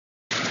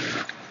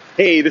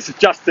Hey, this is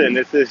Justin.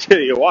 This is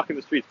your Walking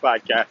the Streets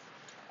podcast.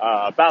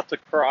 About to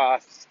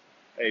cross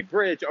a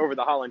bridge over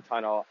the Holland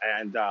Tunnel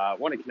and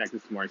want to connect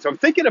this morning. So I'm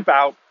thinking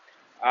about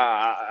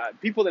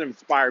people that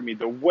inspire me,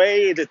 the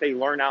way that they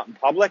learn out in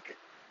public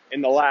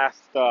in the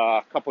last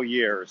couple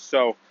years.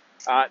 So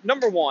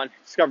number one,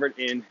 discovered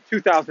in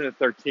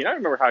 2013. I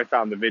remember how I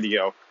found the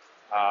video.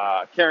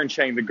 Karen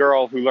Cheng, the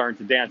girl who learned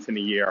to dance in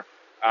a year,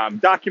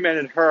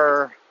 documented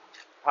her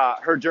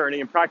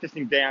journey and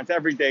practicing dance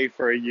every day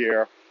for a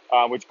year,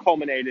 which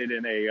culminated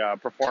in a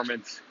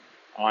performance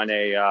on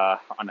I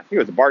think it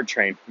was a BART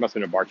train. It must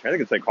have been a BART train. I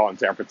think it's like called in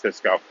San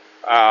Francisco.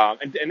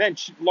 And then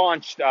she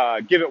launched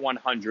Give It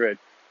 100,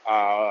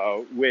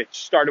 which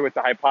started with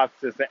the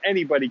hypothesis that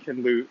anybody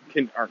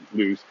can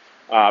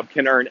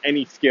earn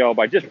any skill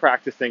by just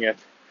practicing it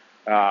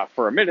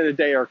for a minute a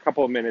day or a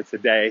couple of minutes a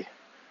day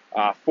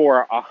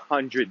for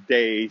 100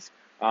 days.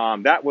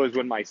 That was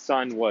when my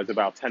son was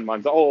about 10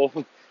 months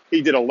old.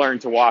 He did a learn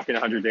to walk in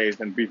 100 days,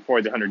 and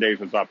before the 100 days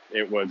was up,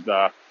 he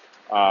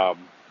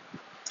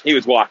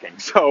was walking.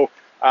 So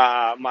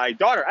my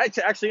daughter,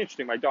 actually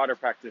interesting, my daughter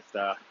practiced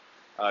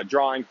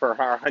drawing for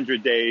her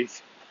 100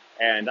 days,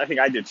 and I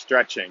think I did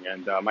stretching.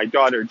 And my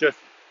daughter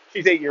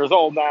she's 8 years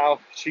old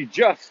now. She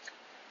just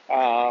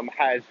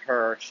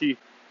she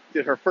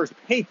did her first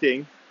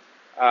painting,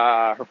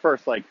 her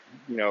first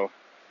we'll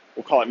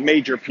call it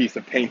major piece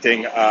of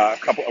painting a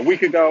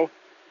week ago.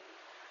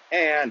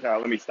 And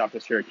let me stop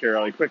this here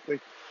really quickly.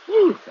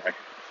 Woo, sorry.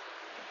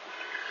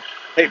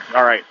 Hey,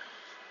 all right.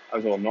 That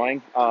was a little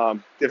annoying.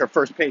 Did her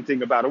first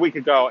painting about a week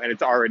ago, and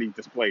it's already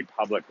displayed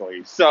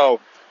publicly.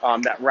 So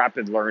that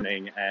rapid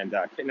learning, and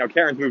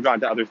Karen's moved on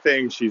to other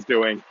things. She's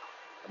doing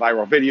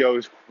viral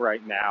videos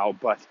right now,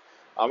 but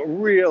I'm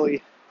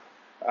really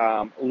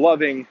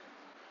loving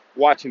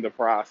watching the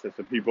process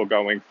of people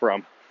going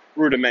from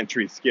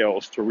rudimentary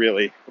skills to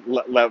really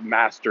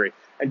mastery,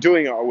 and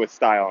doing it with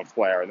style and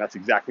flair. And that's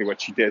exactly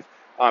what she did.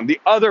 The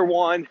other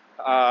one,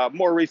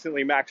 more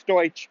recently, Max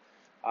Deutsch,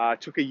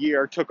 took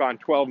on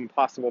 12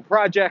 impossible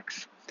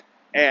projects,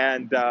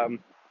 and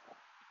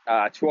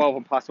 12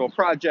 impossible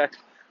projects,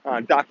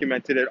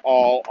 documented it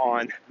all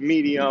on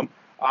Medium.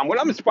 What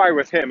I'm inspired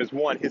with him is,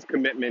 one, his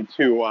commitment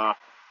to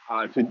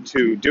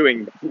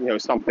doing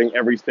something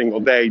every single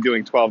day,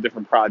 doing 12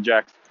 different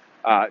projects,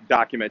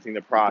 documenting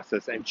the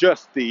process, and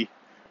just the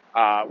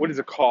what is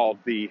it called,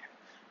 the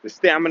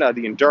stamina,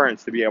 the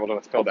endurance to be able to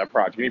fulfill that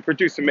project. And he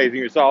produced amazing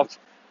results.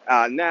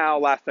 Now,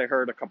 last I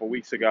heard a couple of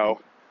weeks ago,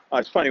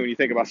 it's funny when you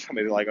think about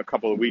somebody like a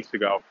couple of weeks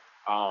ago,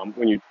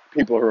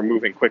 people who are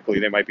moving quickly,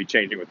 they might be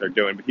changing what they're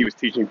doing, but he was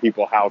teaching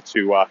people how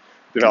to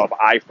develop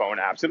iPhone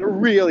apps in a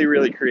really,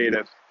 really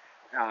creative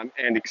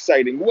and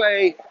exciting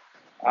way.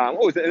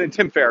 And then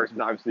Tim Ferriss is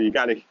obviously, you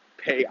got to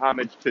pay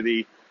homage to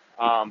the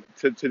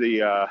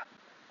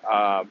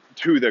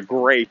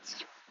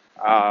greats,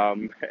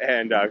 and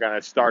kind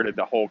of started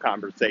the whole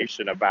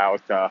conversation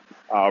about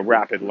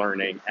rapid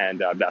learning and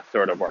that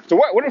sort of work. So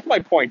what are my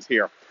points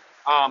here?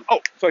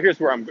 So here's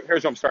where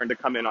I'm starting to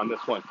come in on this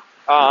one.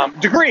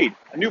 Degreed,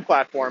 a new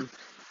platform.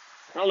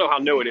 I don't know how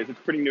new it is. It's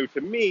pretty new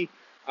to me.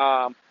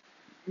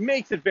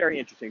 Makes it very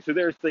interesting. So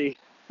there's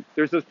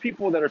those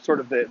people that are sort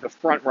of the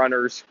front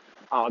runners,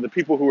 the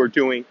people who are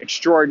doing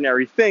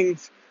extraordinary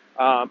things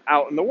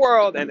out in the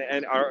world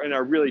and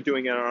are really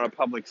doing it on a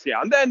public scale.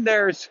 And then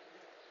there's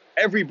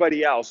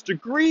everybody else.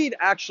 Degreed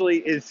actually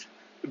is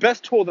the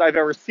best tool that I've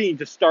ever seen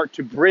to start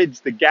to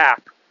bridge the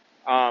gap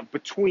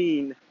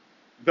between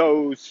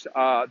those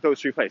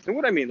three places. And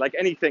what I mean, like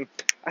anything,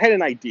 I had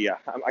an idea.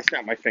 I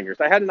snapped my fingers.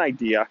 I had an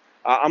idea.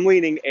 I'm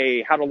leading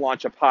a how to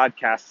launch a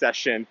podcast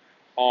session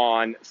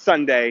on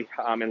Sunday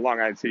in Long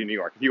Island City, New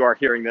York. If you are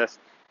hearing this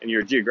and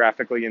you're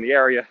geographically in the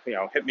area,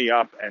 hit me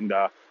up, and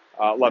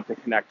love to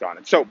connect on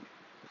it. So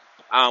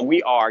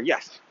we are,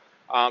 yes.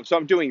 So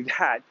I'm doing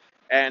that.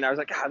 And I was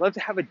like, God, I'd love to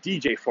have a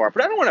DJ for it.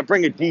 But I don't want to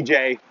bring a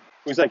DJ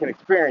who's like an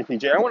experienced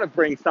DJ. I want to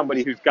bring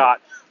somebody who's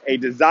got a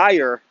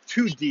desire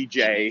to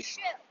DJ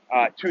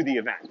to the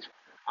event.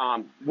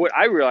 What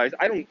I realized,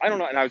 I don't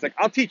know. And I was like,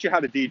 I'll teach you how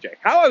to DJ.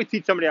 How I would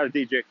teach somebody how to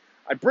DJ,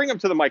 I'd bring them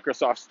to the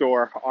Microsoft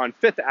store on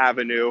Fifth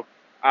Avenue.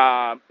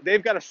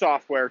 They've got a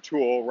software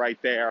tool right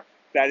there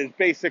that is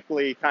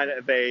basically kind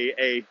of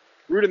a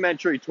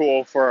rudimentary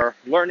tool for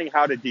learning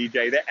how to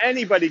DJ that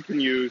anybody can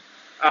use.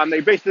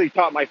 They basically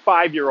taught my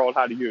 5-year-old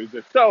how to use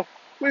it. So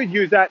we would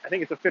use that. I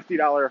think it's a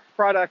 $50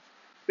 product.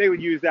 They would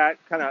use that,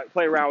 kind of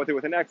play around with it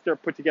with an extra,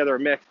 put together a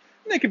mix.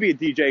 And they could be a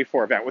DJ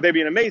for an event. Would they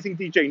be an amazing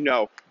DJ?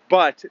 No.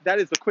 But that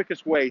is the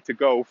quickest way to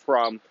go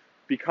from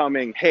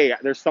becoming, hey,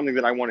 there's something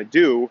that I want to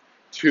do,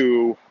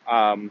 to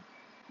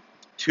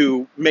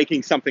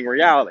making something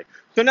reality.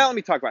 So now let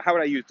me talk about how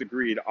would I use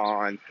Degreed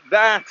on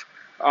that.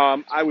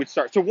 I would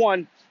start. So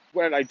one,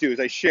 what did I do is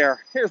I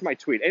share, here's my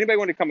tweet. Anybody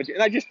want to come and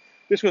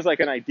this was like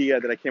an idea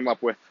that I came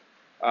up with.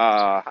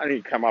 I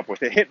didn't come up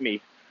with it. It hit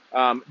me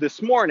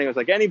this morning. I was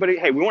like, anybody,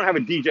 hey, we want to have a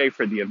DJ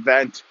for the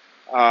event.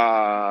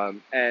 Want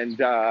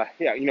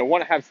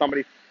to have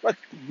somebody, let's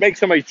make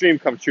somebody's dream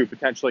come true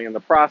potentially in the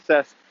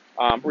process.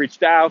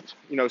 reached out.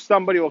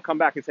 Somebody will come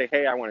back and say,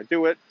 hey, I want to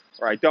do it,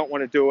 or I don't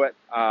want to do it.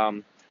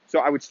 So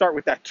I would start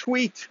with that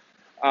tweet.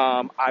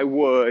 I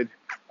would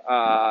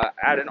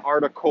add an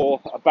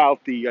article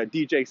about the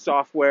DJ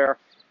software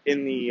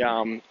in the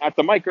at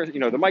the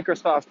the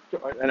Microsoft,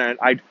 and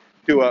I'd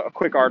do a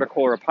quick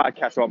article or a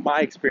podcast about my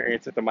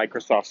experience at the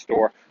Microsoft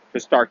store to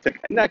start to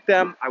connect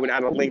them. I would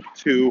add a link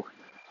to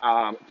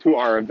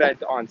our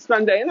event on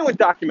Sunday, and then would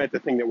document the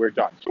thing that we're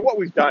done. So what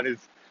we've done is,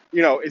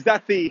 is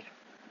that the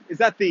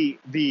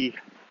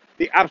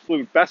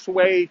absolute best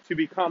way to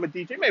become a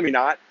DJ? Maybe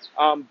not,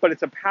 but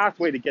it's a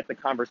pathway to get the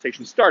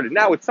conversation started.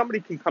 Now, what somebody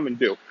can come and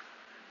do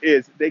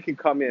is they can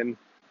come in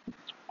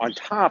on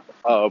top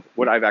of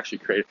what I've actually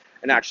created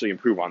and actually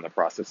improve on the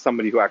process.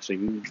 Somebody who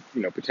actually,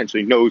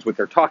 potentially knows what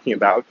they're talking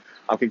about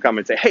can come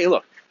and say, hey,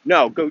 look,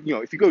 no, go,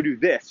 if you go do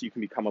this, you can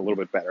become a little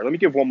bit better. Let me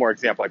give one more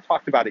example. I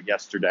talked about it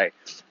yesterday.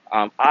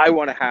 I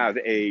want to have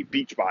a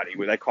beach body,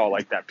 what I call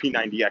like that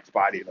P90X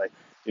body, like,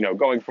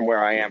 going from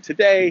where I am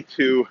today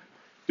to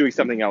doing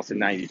something else in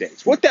 90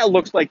 days. What that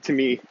looks like to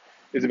me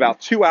is about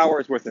 2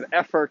 hours worth of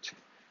effort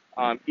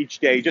each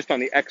day just on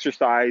the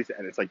exercise,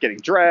 and it's like getting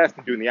dressed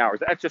and doing the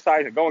hours of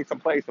exercise and going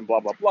someplace and blah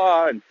blah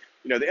blah, and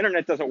the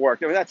internet doesn't work.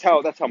 I mean, that's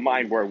how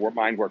mind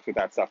works with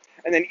that stuff.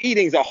 And then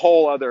eating's a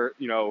whole other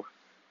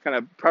kind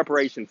of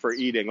preparation for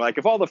eating. Like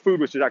if all the food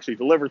was just actually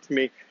delivered to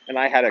me, and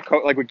I had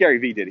like what Gary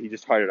Vee did, he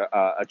just hired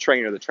a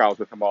trainer that travels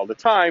with him all the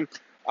time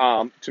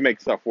to make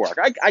stuff work.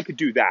 I could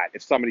do that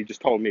if somebody just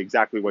told me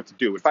exactly what to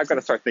do. If I've got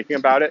to start thinking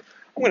about it,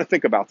 I'm going to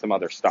think about some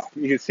other stuff.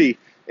 You can see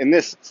in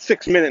this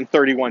 6 minute and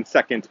 31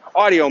 second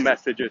audio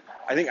messages,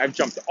 I think I've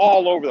jumped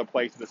all over the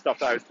place with the stuff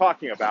that I was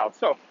talking about.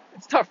 So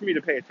it's tough for me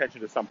to pay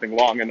attention to something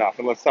long enough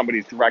unless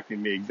somebody's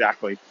directing me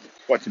exactly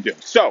what to do.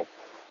 So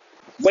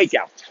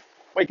Wakeouts.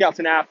 Wakeouts,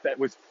 an app that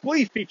was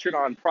fully featured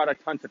on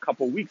Product Hunt a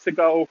couple weeks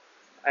ago.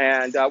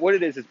 And what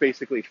it is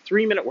basically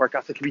 3-minute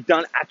workouts that can be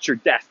done at your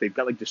desk. They've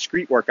got like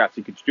discrete workouts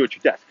you can do at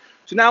your desk.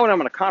 So now when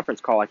I'm on a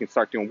conference call, I can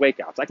start doing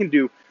wakeouts. I can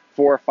do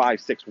 4, 5,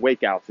 6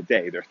 wakeouts a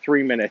day. They're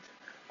 3-minute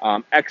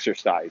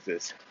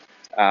exercises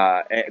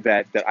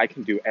that I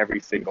can do every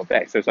single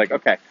day. So it's like,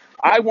 okay,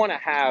 I want to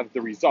have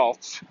the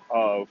results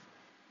of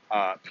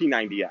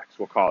P90X,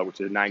 we'll call it, which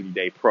is a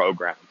 90-day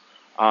program.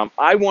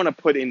 I want to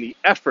put in the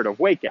effort of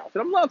wakeouts,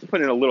 and I'm allowed to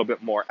put in a little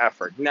bit more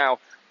effort. Now,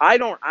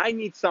 I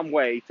need some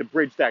way to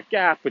bridge that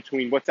gap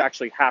between what's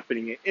actually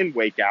happening in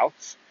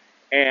wakeouts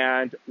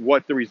and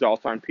what the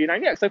results are on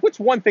P90X. Like, what's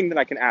one thing that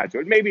I can add to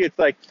it? Maybe it's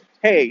like,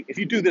 hey, if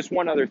you do this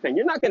one other thing,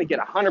 you're not going to get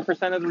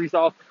 100% of the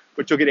results,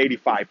 but you'll get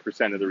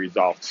 85% of the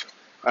results.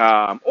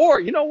 Or,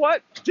 you know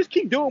what? Just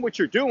keep doing what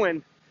you're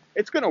doing.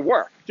 It's going to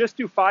work. Just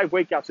do 5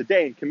 wakeouts a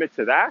day and commit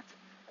to that,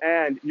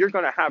 and you're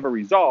going to have a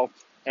result,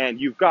 and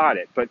you've got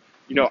it. But,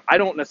 I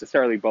don't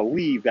necessarily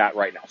believe that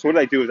right now. So what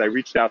I do is I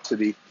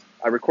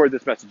recorded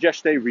this message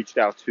yesterday, reached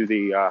out to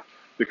the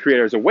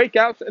creators of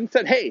Wakeouts and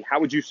said, hey, how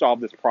would you solve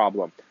this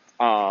problem?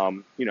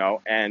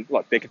 And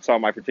look, they could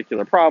solve my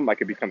particular problem. I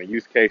could become a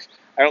use case.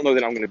 I don't know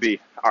that I'm going to be,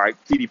 all right,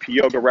 DDP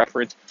Yoga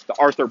reference, the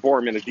Arthur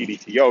Borman of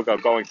DDT Yoga,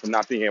 going from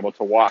not being able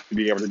to walk to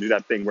being able to do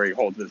that thing where he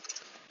holds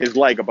his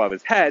leg above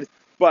his head.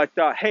 But,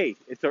 hey,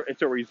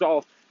 it's a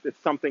result. It's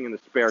something in the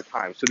spare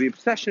time. So the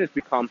obsession has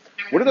become,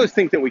 what are those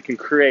things that we can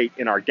create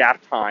in our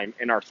gap time,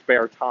 in our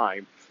spare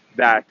time,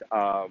 that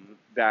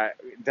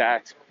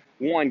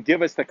one,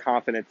 give us the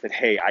confidence that,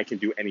 hey, I can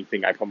do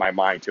anything I put my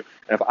mind to.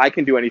 And if I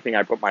can do anything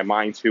I put my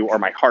mind to, or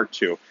my heart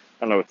to, I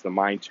don't know what's the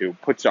mind to,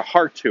 puts the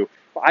heart to,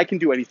 if I can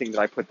do anything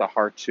that I put the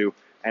heart to,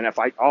 and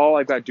all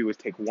I've got to do is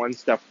take one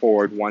step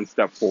forward, one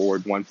step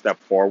forward, one step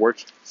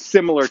forward,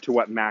 similar to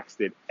what Max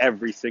did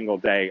every single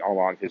day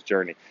along his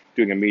journey,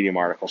 doing a Medium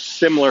article,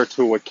 similar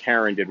to what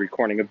Karen did,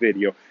 recording a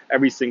video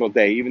every single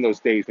day, even those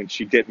days when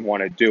she didn't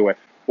want to do it.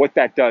 What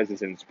that does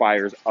is it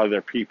inspires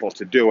other people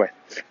to do it.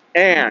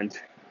 And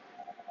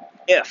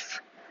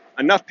if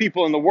enough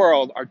people in the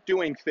world are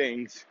doing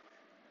things,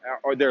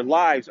 or their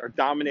lives are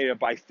dominated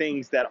by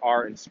things that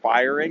are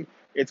inspiring,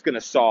 it's going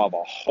to solve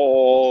a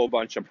whole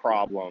bunch of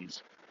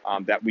problems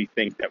that we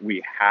think that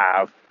we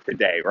have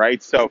today,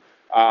 right? So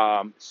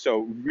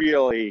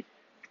really,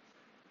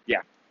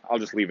 yeah, I'll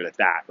just leave it at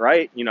that,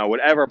 right?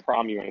 Whatever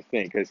problem you want to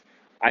think, because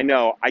I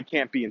know I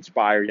can't be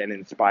inspired and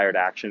inspired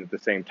action at the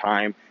same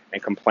time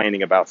and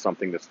complaining about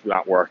something that's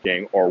not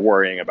working, or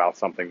worrying about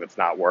something that's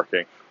not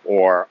working,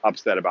 or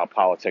upset about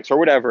politics, or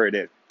whatever it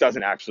is.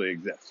 Doesn't actually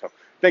exist. So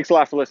thanks a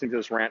lot for listening to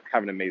this rant.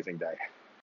 Have an amazing day.